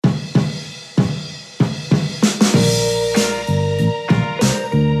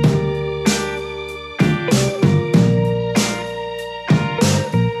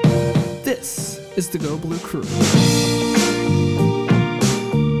is the Go Blue Crew.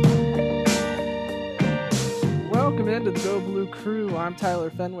 Welcome into the Go Blue Crew. I'm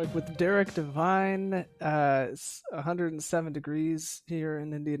Tyler Fenwick with Derek Devine. It's 107 degrees here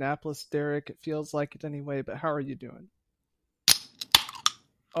in Indianapolis. Derek, it feels like it anyway, but how are you doing?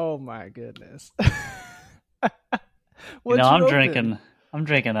 Oh my goodness. I'm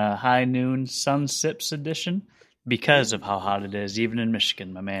drinking a high noon Sun Sips edition because of how hot it is, even in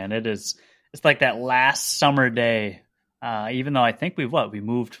Michigan, my man. It's like that last summer day. Even though I think we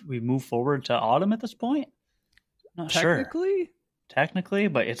moved forward to autumn at this point. Not Technically? sure. Technically,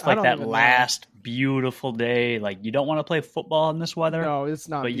 but it's like that last beautiful day. Like, you don't want to play football in this weather. No, it's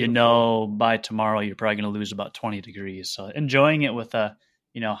not. But beautiful. by tomorrow you're probably going to lose about 20 degrees. So enjoying it with a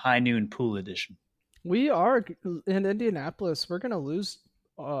high noon pool edition. We are in Indianapolis. We're going to lose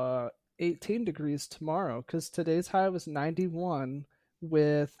 18 degrees tomorrow because today's high was 91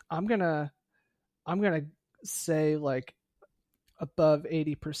 with I'm gonna say like above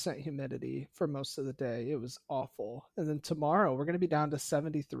 80% humidity for most of the day. It was awful. And then tomorrow we're going to be down to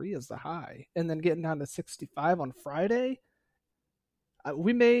 73 as the high, and then getting down to 65 on Friday.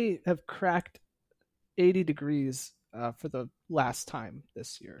 We may have cracked 80 degrees for the last time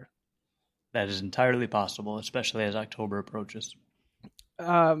this year. That is entirely possible, especially as October approaches.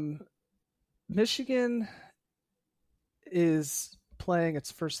 Michigan is playing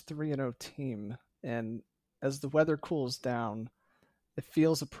its first 3-0 team, and as the weather cools down, it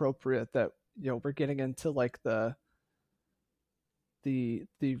feels appropriate that we're getting into like the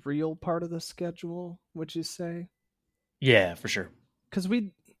real part of the schedule. Would you say? Yeah, for sure. Because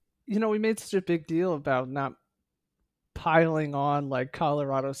we made such a big deal about not piling on like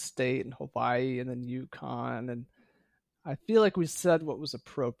Colorado State and Hawaii and then UConn, and I feel like we said what was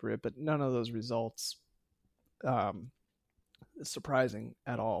appropriate, but none of those results is surprising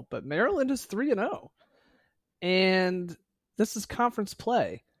at all. But Maryland is 3-0, and this is conference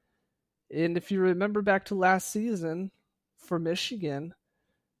play. And if you remember back to last season for Michigan,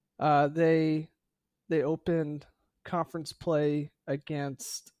 they opened conference play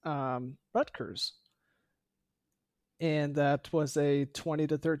against Rutgers, and that was a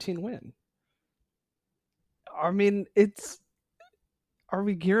 20-13 win. I mean, are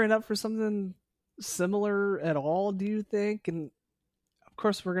we gearing up for something similar at all, do you think? And of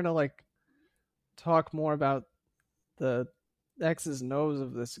course we're going to talk more about the X's and O's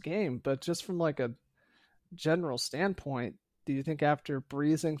of this game, but just from like a general standpoint, do you think after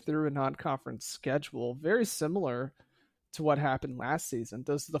breezing through a non-conference schedule very similar to what happened last season,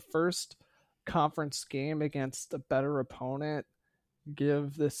 does the first conference game against a better opponent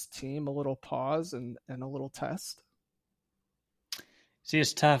give this team a little pause and a little test? See,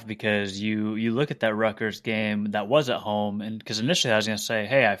 it's tough because you look at that Rutgers game that was at home, and because initially I was going to say,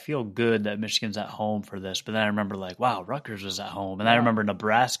 hey, I feel good that Michigan's at home for this, but then I remember wow, Rutgers was at home, and I remember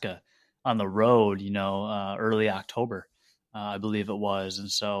Nebraska on the road, early October, I believe it was, and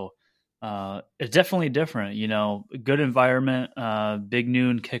so it's definitely different. Good environment, big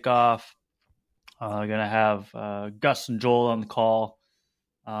noon kickoff. Going to have Gus and Joel on the call.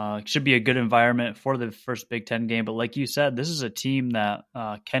 It should be a good environment for the first Big Ten game. But like you said, this is a team that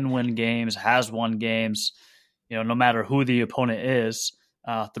can win games, has won games, no matter who the opponent is.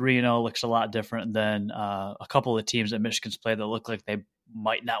 3-0 looks a lot different than a couple of teams that Michigan's played that look like they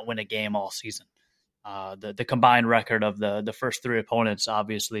might not win a game all season. The combined record of the first three opponents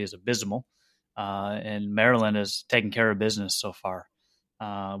obviously is abysmal. And Maryland has taken care of business so far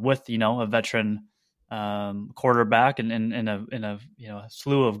with, a veteran quarterback and a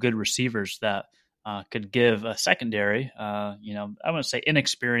slew of good receivers that could give a secondary, I wouldn't say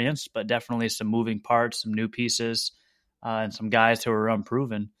inexperienced, but definitely some moving parts, some new pieces, and some guys who are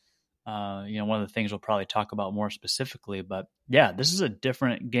unproven. One of the things we'll probably talk about more specifically, but yeah, this is a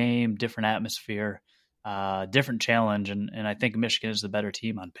different game, different atmosphere, different challenge. And I think Michigan is the better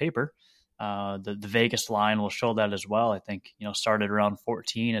team on paper. The Vegas line will show that as well. I think, started around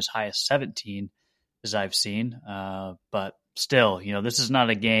 14, as high as 17 as I've seen. But still, this is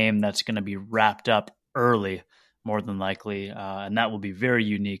not a game that's going to be wrapped up early, more than likely. And that will be very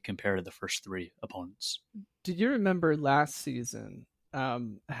unique compared to the first three opponents. Do you remember last season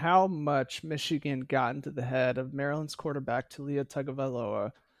how much Michigan got into the head of Maryland's quarterback, Taulia Tagovailoa,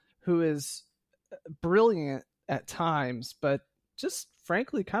 who is brilliant at times, but just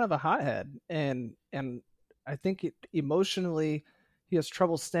frankly kind of a hothead. And I think emotionally he has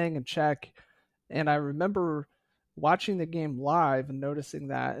trouble staying in check. And I remember watching the game live and noticing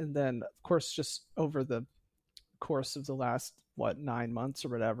that. And then, of course, just over the course of the last, 9 months or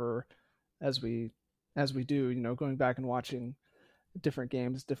whatever, as we do, going back and watching different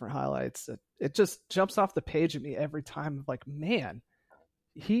games, different highlights. It just jumps off the page at me every time. Of like, man,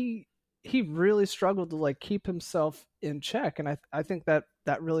 he he really struggled to like keep himself in check, and I think that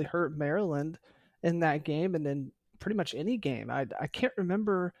really hurt Maryland in that game, and then pretty much any game. I can't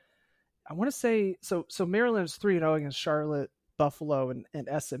remember. I want to say so. Maryland's 3-0 against Charlotte, Buffalo, and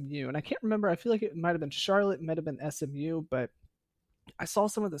SMU, and I can't remember. I feel like it might have been Charlotte, it might have been SMU, but I saw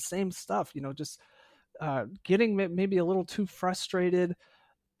some of the same stuff. Just getting maybe a little too frustrated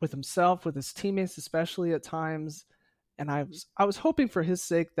with himself, with his teammates, especially at times. And I was hoping for his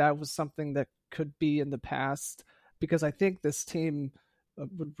sake that was something that could be in the past, because I think this team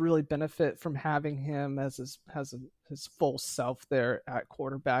would really benefit from having him as his full self there at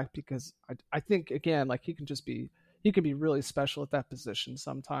quarterback, because I think again, like, he can be really special at that position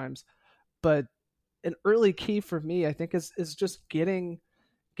sometimes. But an early key for me, I think, is just getting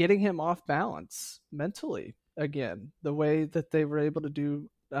him off balance mentally again, the way that they were able to do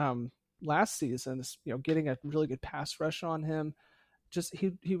last season. Is, getting a really good pass rush on him. Just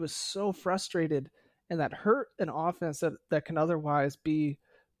he was so frustrated, and that hurt an offense that can otherwise be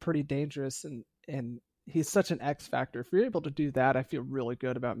pretty dangerous. And he's such an X factor. If you're able to do that, I feel really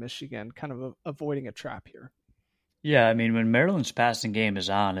good about Michigan kind of avoiding a trap here. Yeah, I mean, when Maryland's passing game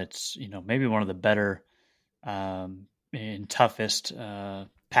is on, it's maybe one of the better and toughest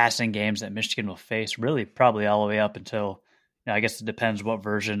passing games that Michigan will face. Really, probably all the way up until, I guess it depends what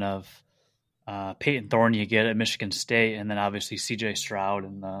version of Peyton Thorne you get at Michigan State, and then obviously C.J. Stroud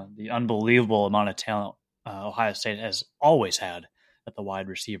and the unbelievable amount of talent Ohio State has always had at the wide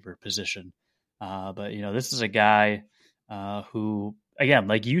receiver position. But this is a guy who, again,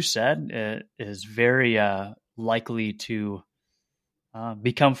 like you said, is very likely to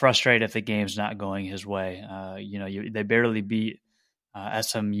become frustrated if the game's not going his way. They barely beat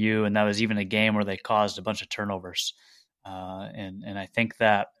SMU, and that was even a game where they caused a bunch of turnovers. And I think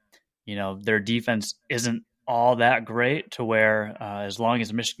that their defense isn't all that great, to where as long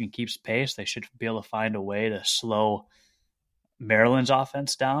as Michigan keeps pace, they should be able to find a way to slow Maryland's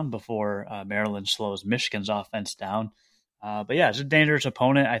offense down before Maryland slows Michigan's offense down. But yeah, it's a dangerous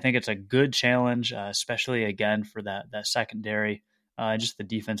opponent. I think it's a good challenge, especially again for that secondary, just the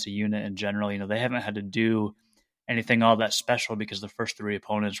defensive unit in general. They haven't had to do anything all that special because the first three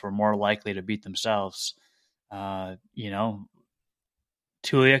opponents were more likely to beat themselves.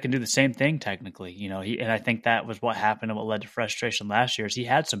 Tulia can do the same thing technically, and I think that was what happened and what led to frustration last year. Is he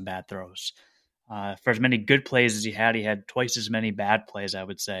had some bad throws. For as many good plays as he had twice as many bad plays, I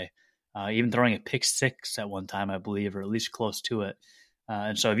would say. Even throwing a pick six at one time, I believe, or at least close to it.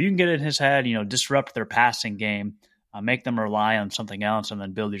 And so if you can get in his head, disrupt their passing game, make them rely on something else, and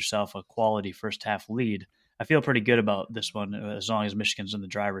then build yourself a quality first half lead, I feel pretty good about this one, as long as Michigan's in the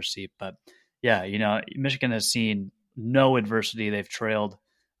driver's seat. But yeah, Michigan has seen no adversity. They've trailed,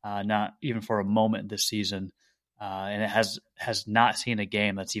 not even for a moment this season. And it has not seen a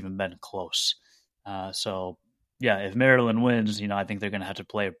game that's even been close. So yeah, if Maryland wins, I think they're going to have to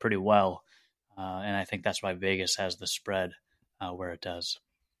play it pretty well. And I think that's why Vegas has the spread where it does.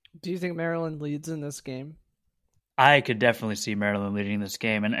 Do you think Maryland leads in this game? I could definitely see Maryland leading this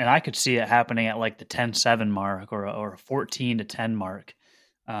game. And I could see it happening at like the 10-7 mark or a 14-10 mark.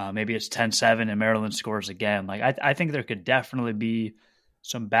 Maybe it's 10-7 and Maryland scores again. Like I think there could definitely be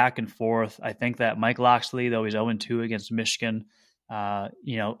some back and forth. I think that Mike Locksley, though he's 0-2 against Michigan,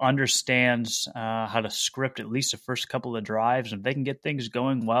 understands how to script at least the first couple of drives. And if they can get things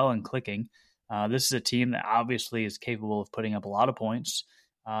going well and clicking, this is a team that obviously is capable of putting up a lot of points.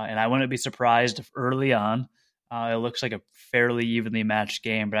 And I wouldn't be surprised if early on it looks like a fairly evenly matched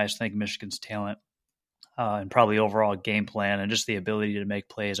game, but I just think Michigan's talent and probably overall game plan and just the ability to make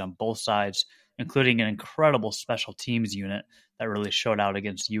plays on both sides, including an incredible special teams unit that really showed out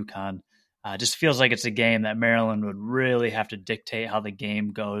against UConn. Just feels like it's a game that Maryland would really have to dictate how the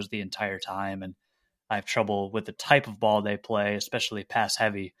game goes the entire time. And I have trouble with the type of ball they play, especially pass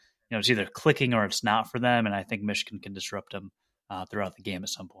heavy. It's either clicking or it's not for them. And I think Michigan can disrupt them throughout the game at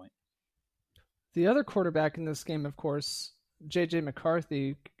some point. The other quarterback in this game, of course, J.J.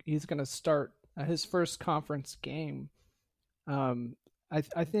 McCarthy, he's going to start his first conference game.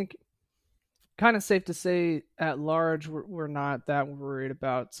 I think kind of safe to say at large, we're not that worried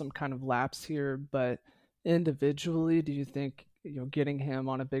about some kind of lapse here, but individually, do you think, getting him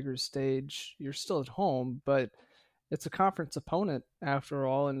on a bigger stage, you're still at home, but it's a conference opponent after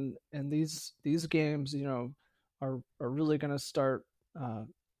all. And these games, are really going to start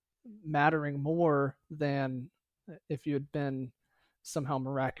mattering more than if you had been somehow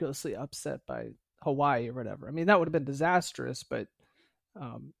miraculously upset by Hawaii or whatever. I mean, that would have been disastrous, but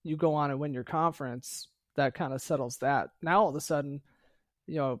you go on and win your conference, that kind of settles that. Now all of a sudden,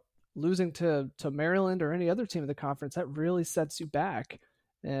 losing to Maryland or any other team in the conference, that really sets you back.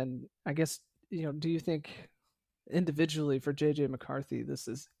 And I guess, do you think individually for JJ McCarthy, this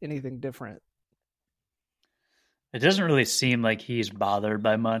is anything different? It doesn't really seem like he's bothered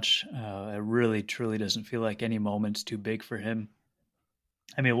by much. It really, truly doesn't feel like any moment's too big for him.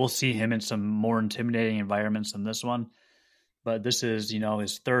 I mean, we'll see him in some more intimidating environments than this one, but this is,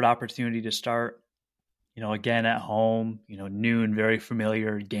 his third opportunity to start, again at home, noon, very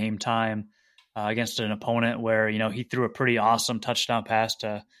familiar game time against an opponent where, he threw a pretty awesome touchdown pass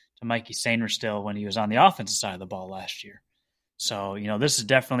to Mikey Sainristil when he was on the offensive side of the ball last year. So, this is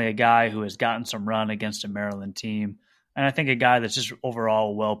definitely a guy who has gotten some run against a Maryland team. And I think a guy that's just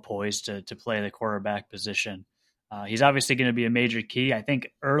overall well poised to play the quarterback position. He's obviously going to be a major key. I think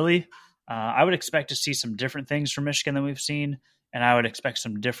early, I would expect to see some different things from Michigan than we've seen. And I would expect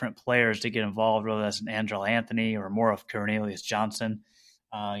some different players to get involved, whether that's an Andrel Anthony or more of Cornelius Johnson.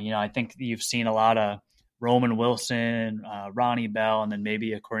 I think you've seen a lot of Roman Wilson, Ronnie Bell, and then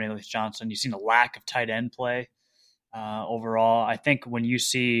maybe a Cornelius Johnson. You've seen a lack of tight end play overall. I think when you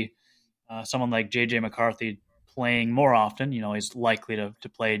see someone like J.J. McCarthy playing more often, he's likely to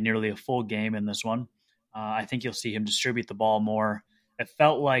play nearly a full game in this one. I think you'll see him distribute the ball more. It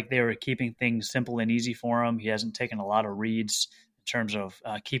felt like they were keeping things simple and easy for him. He hasn't taken a lot of reads in terms of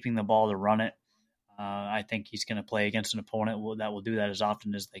keeping the ball to run it. I think he's going to play against an opponent that will do that as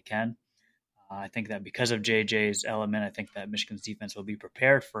often as they can. I think that because of JJ's element, I think that Michigan's defense will be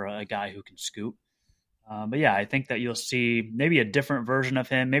prepared for a guy who can scoop. But yeah, I think that you'll see maybe a different version of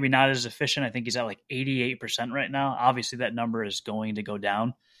him, maybe not as efficient. I think he's at like 88% right now. Obviously, that number is going to go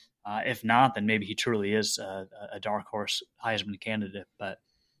down. If not, then maybe he truly is a dark horse Heisman candidate. But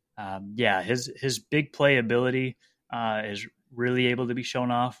his big playability is really able to be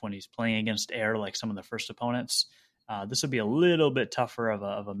shown off when he's playing against air like some of the first opponents. This will be a little bit tougher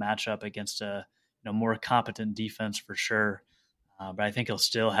of a matchup against a more competent defense for sure. But I think he'll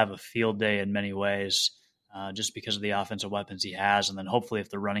still have a field day in many ways just because of the offensive weapons he has. And then hopefully if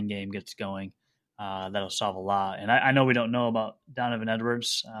the running game gets going, that'll solve a lot. And I know we don't know about Donovan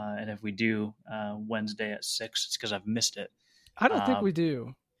Edwards. And if we do Wednesday at 6, it's because I've missed it. I don't think we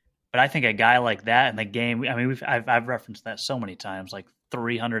do. But I think a guy like that in the game, I mean, I've referenced that so many times, like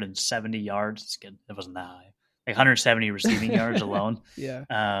 370 yards. It wasn't that high. Like 170 receiving yards alone.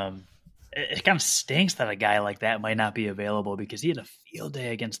 Yeah. It kind of stinks that a guy like that might not be available because he had a field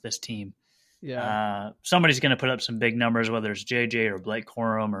day against this team. Yeah. Somebody's going to put up some big numbers, whether it's JJ or Blake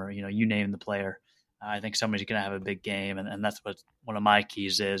Corum or, you name the player. I think somebody's going to have a big game. And that's what one of my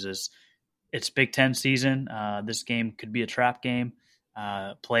keys is it's Big Ten season. This game could be a trap game.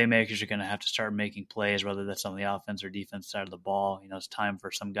 Playmakers are going to have to start making plays, whether that's on the offense or defense side of the ball. It's time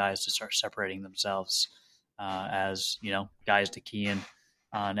for some guys to start separating themselves as, guys to key in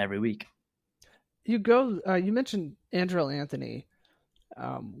on every week. You mentioned Andrel Anthony,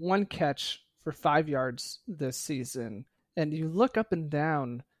 1 catch for 5 yards this season. And you look up and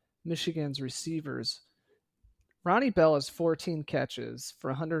down Michigan's receivers. Ronnie Bell has 14 catches for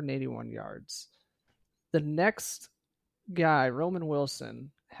 181 yards. The next guy, Roman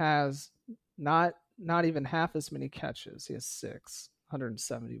Wilson, has not even half as many catches. He has 6,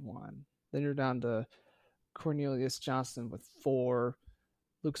 171. Then you're down to Cornelius Johnson with 4.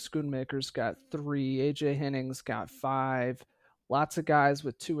 Luke Schoonmaker's got 3. AJ Henning's got 5. Lots of guys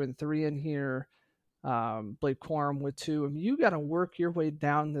with 2 and 3 in here. Blake Corum with 2. I mean, you got to work your way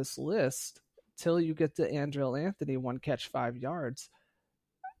down this list till you get to Andrel Anthony, 1 catch, 5 yards.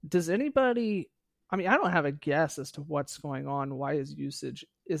 Does anybody? I mean, I don't have a guess as to what's going on, why his usage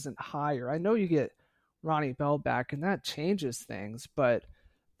isn't higher. I know you get Ronnie Bell back, and that changes things. But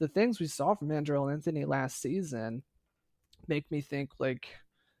the things we saw from Andrel Anthony last season make me think like,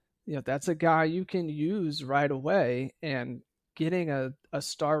 that's a guy you can use right away, and getting a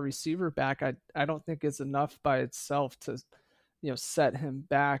star receiver back, I don't think is enough by itself to, set him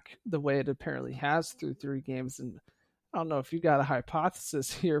back the way it apparently has through 3 games. And I don't know if you got a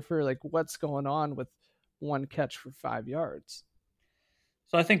hypothesis here for like what's going on with 1 catch for 5 yards.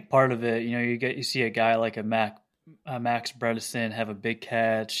 So I think part of it, you see a guy like a Max Bredesen have a big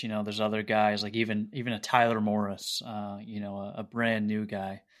catch. There's other guys like even a Tyler Morris, a brand new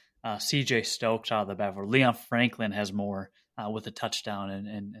guy. CJ Stokes out of the backfield. Leon Franklin has more with a touchdown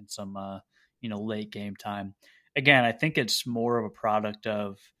and some late game time. Again, I think it's more of a product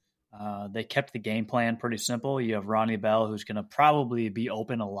of they kept the game plan pretty simple. You have Ronnie Bell, who's going to probably be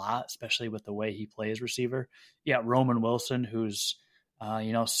open a lot, especially with the way he plays receiver. You got Roman Wilson, who's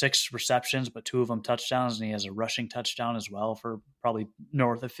 6 receptions, but 2 of them touchdowns, and he has a rushing touchdown as well for probably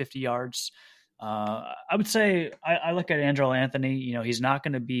north of 50 yards. I would say I look at Angelo Anthony. He's not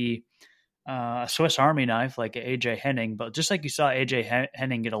going to be a Swiss Army knife like AJ Henning, but just like you saw AJ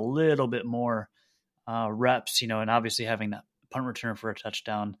Henning get a little bit more reps, and obviously having that punt return for a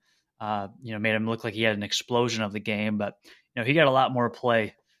touchdown, made him look like he had an explosion of the game. But he got a lot more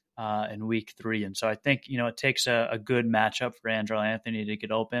play in week 3, and so I think it takes a good matchup for Angelo Anthony to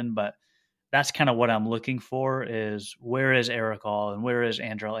get open, but that's kind of what I'm looking for is where is Eric All and where is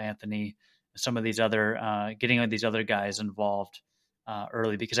Angelo Anthony, some of these other getting these other guys involved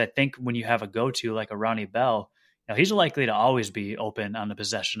early, because I think when you have a go-to like a Ronnie Bell, he's likely to always be open on the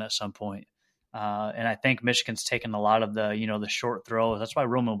possession at some point. And I think Michigan's taken a lot of the short throws. That's why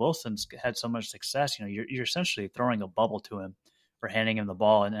Roman Wilson's had so much success. You're essentially throwing a bubble to him for handing him the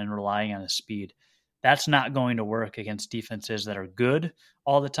ball and relying on his speed. That's not going to work against defenses that are good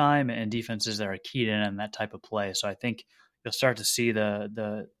all the time and defenses that are keyed in on that type of play. So I think you'll start to see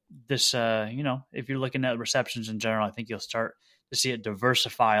this if you're looking at receptions in general, I think you'll start to see it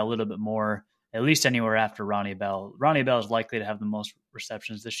diversify a little bit more, at least anywhere after Ronnie Bell. Ronnie Bell is likely to have the most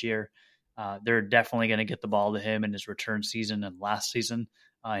receptions this year. They're definitely going to get the ball to him in his return season and last season,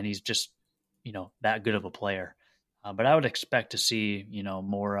 and he's just that good of a player. But I would expect to see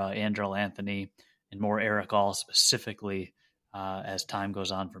more Angelo Anthony and more Eric All specifically as time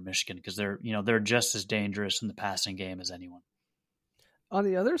goes on for Michigan, because they're just as dangerous in the passing game as anyone. On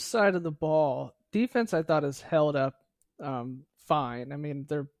the other side of the ball, defense I thought has held up fine. I mean,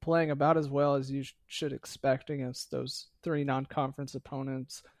 they're playing about as well as you should expect against those 3 non-conference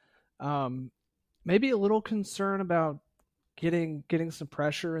opponents. Maybe a little concern about getting some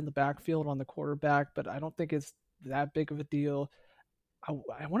pressure in the backfield on the quarterback, but I don't think it's that big of a deal.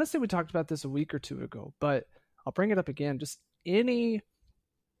 I want to say we talked about this a week or 2 ago, but I'll bring it up again. Just any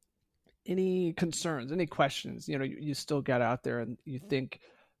concerns, any questions, you still got out there and you think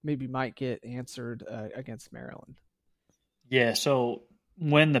maybe might get answered against Maryland. Yeah. So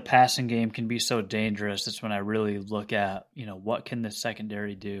when the passing game can be so dangerous, that's when I really look at, what can the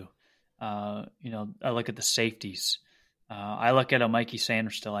secondary do? I look at the safeties. I look at a Mikey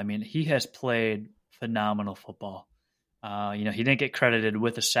Sanderstill. I mean, he has played phenomenal football. He didn't get credited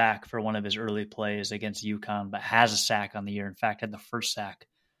with a sack for one of his early plays against UConn, but has a sack on the year. In fact, had the first sack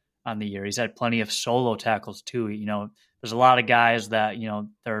on the year. He's had plenty of solo tackles too. There's a lot of guys that,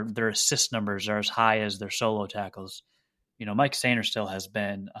 their assist numbers are as high as their solo tackles. Mike Sanderstill has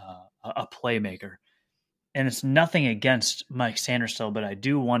been a playmaker. And it's nothing against Mike Sanderstill, but I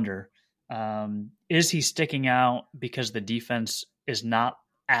do wonder, is he sticking out because the defense is not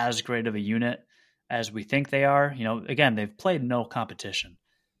as great of a unit as we think they are? Again, they've played no competition.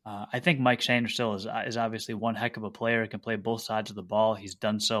 I think Mike Sanderstill is obviously one heck of a player. He can play both sides of the ball. He's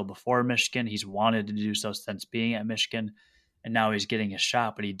done so before Michigan. He's wanted to do so since being at Michigan, and now he's getting a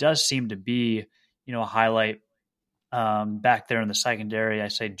shot. But he does seem to be, a highlight back there in the secondary. I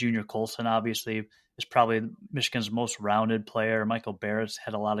say Junior Colson obviously is probably Michigan's most rounded player. Michael Barrett's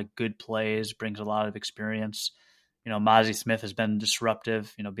had a lot of good plays, brings a lot of experience. Mozzie Smith has been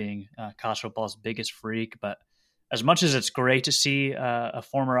disruptive, being college football's biggest freak. But as much as it's great to see a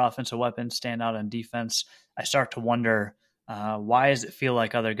former offensive weapon stand out on defense, I start to wonder, why does it feel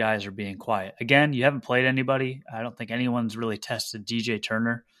like other guys are being quiet? Again, you haven't played anybody. I don't think anyone's really tested DJ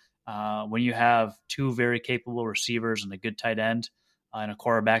Turner. When you have 2 very capable receivers and a good tight end and a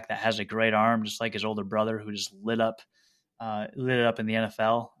quarterback that has a great arm, just like his older brother who just lit it up in the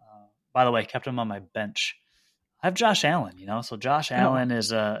NFL. By the way, I kept him on my bench. I have Josh Allen, so Josh Allen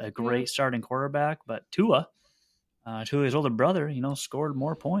is a great starting quarterback, but Tua's older brother, scored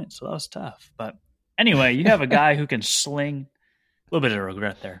more points, so that was tough. But anyway, you have a guy who can sling. A little bit of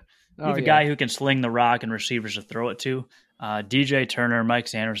regret there. You have a guy who can sling the rock and receivers to throw it to. DJ Turner, Mike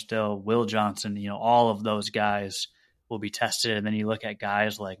Sanderstill, Will Johnson, all of those guys will be tested. And then you look at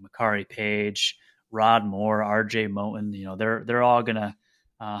guys like Makari Page, Rod Moore, RJ Moten, they're all going to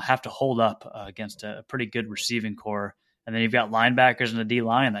have to hold up against a pretty good receiving core. And then you've got linebackers in the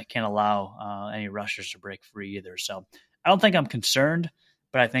D-line that can't allow any rushers to break free either. So I don't think I'm concerned,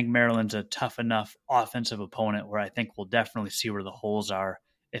 but I think Maryland's a tough enough offensive opponent where I think we'll definitely see where the holes are,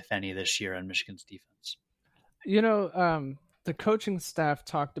 if any, this year on Michigan's defense. The coaching staff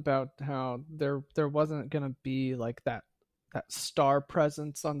talked about how there wasn't going to be like that star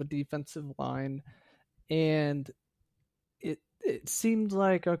presence on the defensive line, and it seemed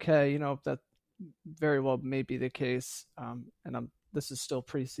like, okay, that very well may be the case. And this is still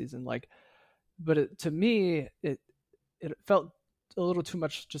preseason, but to me it felt a little too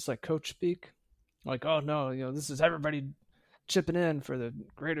much just like coach speak, like, oh no, this is everybody chipping in for the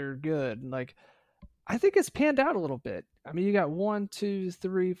greater good, and I think it's panned out a little bit. I mean, you got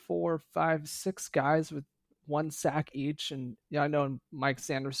 6 guys with 1 sack each, and yeah, I know Mike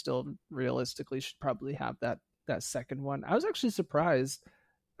Sanders still realistically should probably have that second one. I was actually surprised.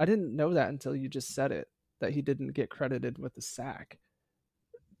 I didn't know that until you just said it, that he didn't get credited with the sack.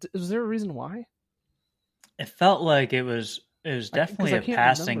 Is there a reason why? It felt like it was Because definitely I a can't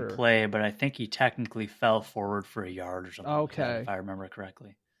passing remember. play, but I think he technically fell forward for a yard or something like that, if Okay, I remember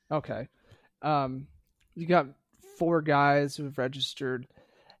correctly. okay. Um, you got 4 guys who have registered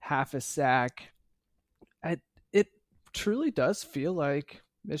half a sack. It truly does feel like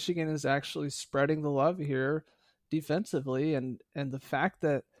Michigan is actually spreading the love here defensively, and the fact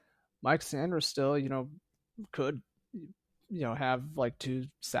that Mike Sanders still, could, have like 2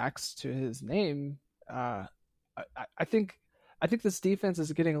 sacks to his name. I think this defense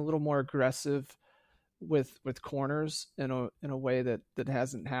is getting a little more aggressive with corners in a way that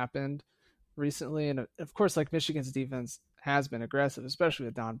hasn't happened recently, and of course, like Michigan's defense has been aggressive, especially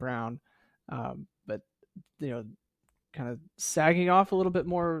with Don Brown, but you know, kind of sagging off a little bit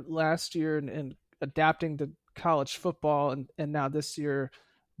more last year and adapting to college football, and now this year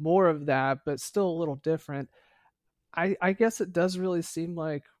more of that, but still a little different. I guess it does really seem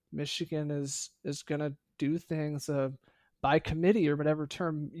like Michigan is gonna do things by committee, or whatever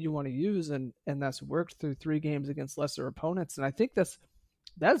term you want to use, and that's worked through 3 games against lesser opponents, and I think that's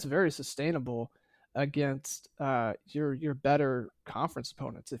very sustainable against your better conference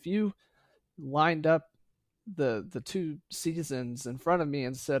opponents. If you lined up the 2 seasons in front of me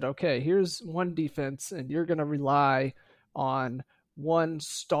and said, okay, here's one defense, and you're going to rely on one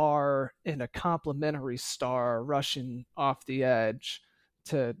star and a complementary star rushing off the edge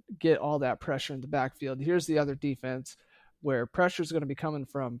to get all that pressure in the backfield. Here's the other defense where pressure is going to be coming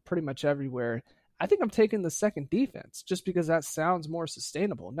from pretty much everywhere. I think I'm taking the second defense just because that sounds more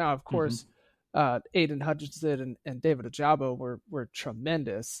sustainable. Now, of Mm-hmm. course, Aiden Hutchinson and David Ajabo were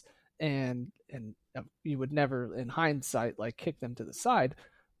tremendous, and you would never, in hindsight, like kick them to the side.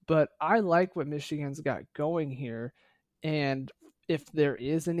 But I like what Michigan's got going here, and if there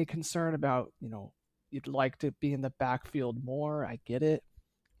is any concern about, you'd like to be in the backfield more, I get it.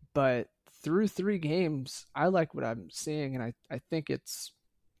 But through 3 games, I like what I'm seeing, and I think it's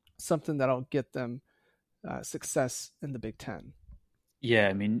something that'll get them success in the Big Ten. Yeah,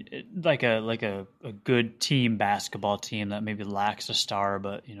 I mean, like a good team basketball team that maybe lacks a star,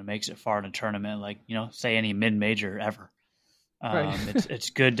 but makes it far in a tournament, like say any mid major ever. Right. It's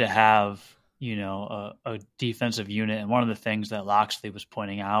good to have a defensive unit, and one of the things that Loxley was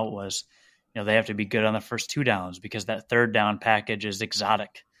pointing out was they have to be good on the first 2 downs because that third down package is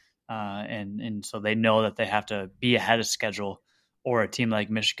exotic, and so they know that they have to be ahead of schedule, or a team like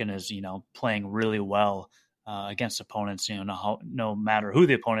Michigan is playing really well against opponents, no matter who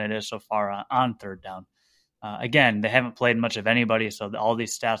the opponent is so far on third down. Again, they haven't played much of anybody, so all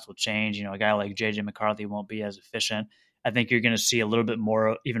these stats will change. A guy like J.J. McCarthy won't be as efficient. I think you're going to see a little bit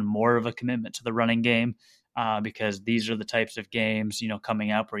more, even more of a commitment to the running game because these are the types of games,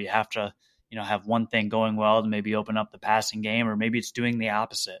 coming up where you have to, have one thing going well to maybe open up the passing game, or maybe it's doing the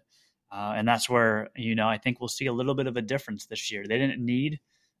opposite. And that's where, I think we'll see a little bit of a difference this year. They didn't need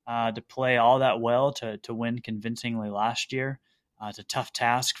to play all that well to win convincingly last year. It's a tough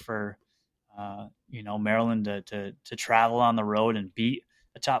task for Maryland to travel on the road and beat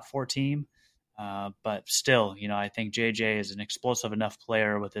a top 4 team. But still, I think JJ is an explosive enough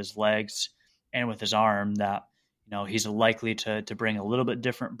player with his legs and with his arm that he's likely to bring a little bit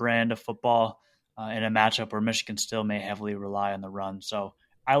different brand of football in a matchup where Michigan still may heavily rely on the run. So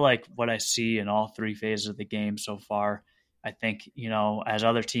I like what I see in all 3 phases of the game so far. I think, as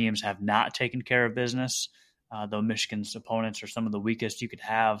other teams have not taken care of business, though Michigan's opponents are some of the weakest you could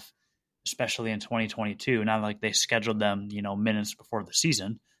have, especially in 2022. Not like they scheduled them, minutes before the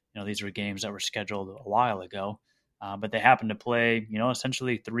season. These were games that were scheduled a while ago, but they happened to play,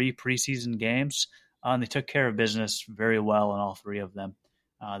 essentially 3 preseason games, and they took care of business very well in all 3 of them.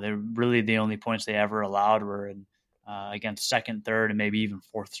 They're really the only points they ever allowed were against second, third, and maybe even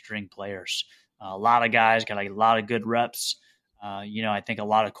fourth string players. A lot of guys got a lot of good reps. I think a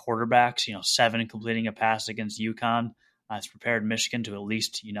lot of quarterbacks, 7 completing a pass against UConn has prepared Michigan to at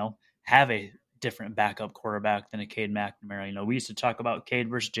least, have a different backup quarterback than a Cade McNamara. We used to talk about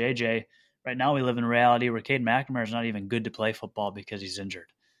Cade versus JJ. Right now we live in reality where Cade McNamara is not even good to play football because he's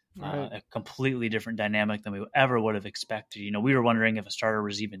injured. Right. A completely different dynamic than we ever would have expected. We were wondering if a starter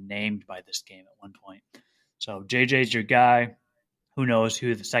was even named by this game at one point. So JJ's your guy. Who knows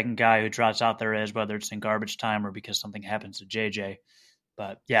who the second guy who trots out there is, whether it's in garbage time or because something happens to JJ.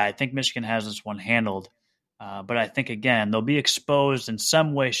 But yeah, I think Michigan has this one handled. But I think, again, they'll be exposed in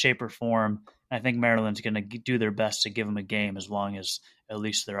some way, shape, or form I think Maryland's going to do their best to give them a game as long as at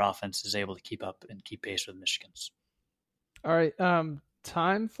least their offense is able to keep up and keep pace with Michigan's. All right.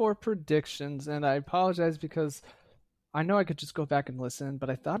 Time for predictions, and I apologize because I know I could just go back and listen, but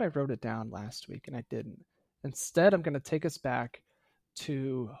I thought I wrote it down last week and I didn't. Instead, I'm going to take us back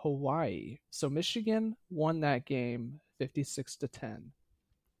to Hawaii. So Michigan won that game 56-10.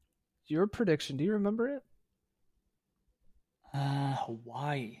 Your prediction, do you remember it?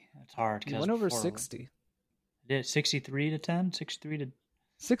 Hawaii. That's hard. You went over 60. Did 63-10?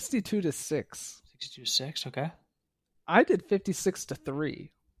 62-6. 62-6, okay. I did 56-3.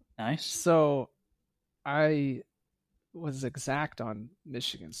 Nice. So I was exact on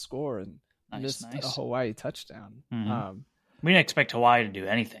Michigan's score and missed a Hawaii touchdown. Mm-hmm. We didn't expect Hawaii to do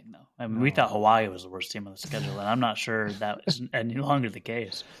anything, though. I mean, we thought Hawaii was the worst team on the schedule, and I'm not sure that is any longer the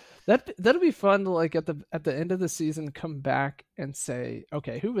case. That'll be fun to, like, at the end of the season, come back and say,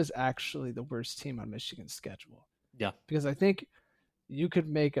 okay, who was actually the worst team on Michigan's schedule? Yeah. Because I think you could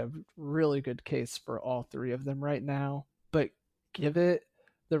make a really good case for all three of them right now, but give it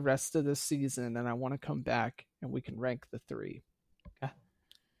the rest of the season, and I want to come back and we can rank the three. Okay.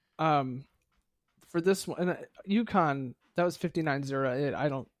 For this one, and UConn, that was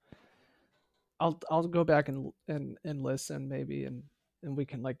 59-0. I'll go back and listen maybe, and we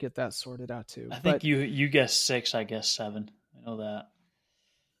can, like, get that sorted out too. I think you guessed 6, I guess 7. I know that.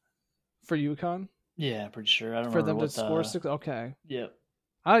 For UConn? Yeah, pretty sure. I don't for remember them to score 6. Okay. Yeah.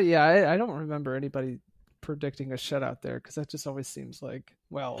 I don't remember anybody predicting a shutout there, because that just always seems like,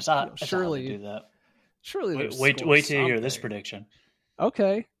 well, surely do that. Surely wait till you hear this prediction.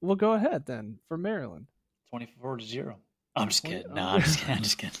 Okay, well, go ahead then for Maryland. 24-0. I'm just kidding. No, I'm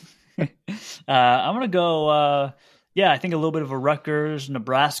just kidding. I'm gonna go. I think a little bit of a Rutgers,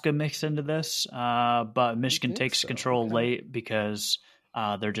 Nebraska mix into this, but Michigan takes control late because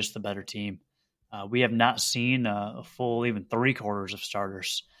they're just the better team. We have not seen a full even 3 quarters of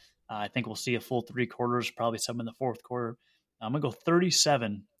starters. I think we'll see a full 3 quarters, probably some in the fourth quarter. I'm going to go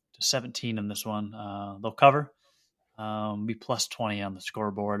 37-17 in this one. They'll cover, be plus 20 on the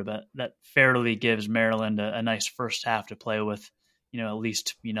scoreboard, but that fairly gives Maryland a nice first half to play with, at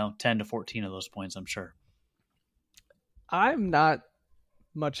least, 10 to 14 of those points, I'm sure. I'm not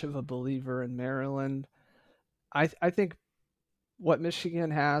much of a believer in Maryland. I think what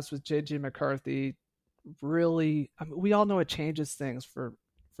Michigan has with J.J. McCarthy really, we all know it changes things for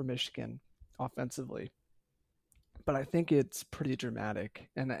Michigan offensively, but I think it's pretty dramatic,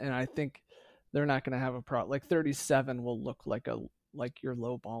 and I think they're not going to have a problem. Like 37 will look like you're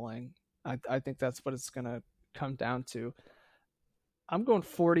lowballing. I think that's what it's going to come down to. I'm going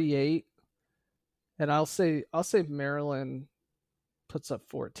 48, and I'll say Maryland puts up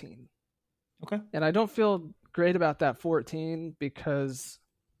 14. Okay. And I don't feel great about that 14 because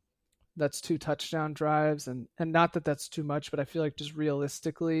that's 2 touchdown drives, and not that that's too much, but I feel like just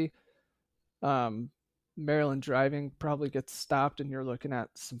realistically, Maryland driving probably gets stopped and you're looking at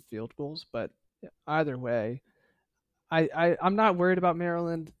some field goals. But either way, I'm not worried about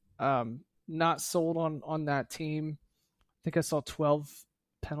Maryland. Not sold on that team. I think I saw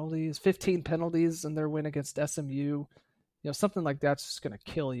 15 penalties in their win against SMU. Something like that's just going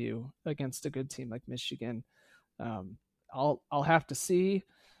to kill you against a good team like Michigan. I'll have to see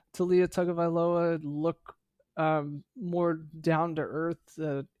Taulia Tagovailoa look more down to earth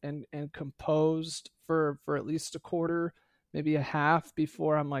and composed for at least a quarter, maybe a half,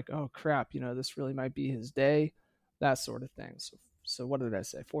 before I'm like, oh crap, this really might be his day, that sort of thing. So what did I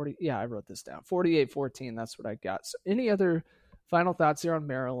say? 40? Yeah, I wrote this down. 48-14. That's what I got. So any other final thoughts here on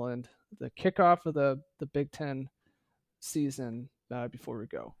Maryland, the kickoff of the Big Ten season, before we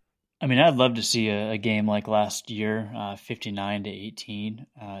go? I mean, I'd love to see a game like last year,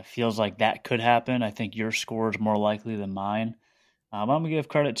 59-18. Feels like that could happen. I think your score is more likely than mine. I'm going to give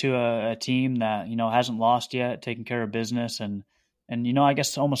credit to a team that, hasn't lost yet, taking care of business, and I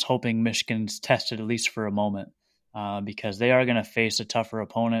guess almost hoping Michigan's tested at least for a moment, because they are going to face a tougher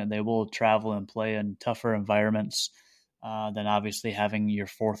opponent. They will travel and play in tougher environments than obviously having your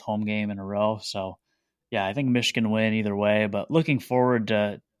 4th home game in a row. So, yeah, I think Michigan win either way, but looking forward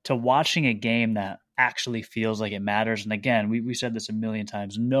to watching a game that actually feels like it matters. And again, we said this a million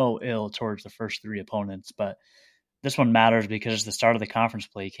times, no ill towards the first 3 opponents, but this one matters because it's the start of the conference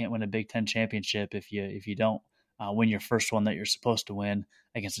play. You can't win a Big Ten championship if you don't win your first one that you're supposed to win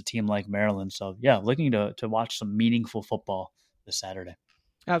against a team like Maryland. So yeah, looking to watch some meaningful football this Saturday.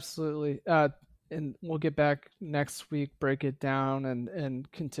 Absolutely. And we'll get back next week, break it down,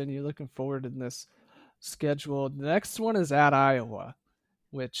 and continue looking forward in this schedule. The next one is at Iowa,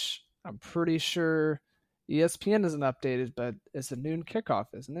 which I'm pretty sure ESPN isn't updated, but it's a noon kickoff,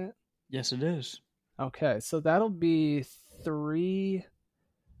 isn't it? Yes, it is. Okay, so that'll be four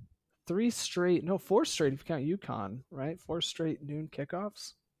straight if you count UConn, right? 4 straight noon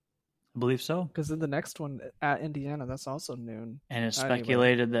kickoffs. I believe so. Because then the next one at Indiana, that's also noon. And it's Anyway,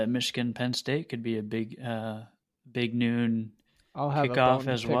 speculated that Michigan Penn State could be a big noon I'll have a kickoff bone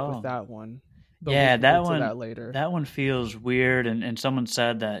to as pick well. with that one. But Yeah, we can that get to one that later. that one feels weird, and someone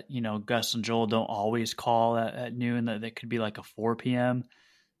said that Gus and Joel don't always call at noon, that it could be like a 4 p.m.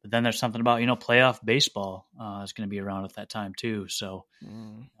 But then there's something about playoff baseball is going to be around at that time too. So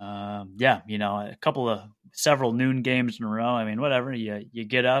yeah, several noon games in a row. I mean, whatever, you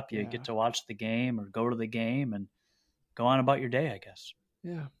get up, you get to watch the game or go to the game and go on about your day, I guess.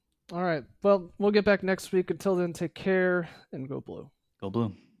 Yeah. All right. Well, we'll get back next week. Until then, take care and go blue. Go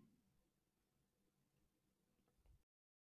blue.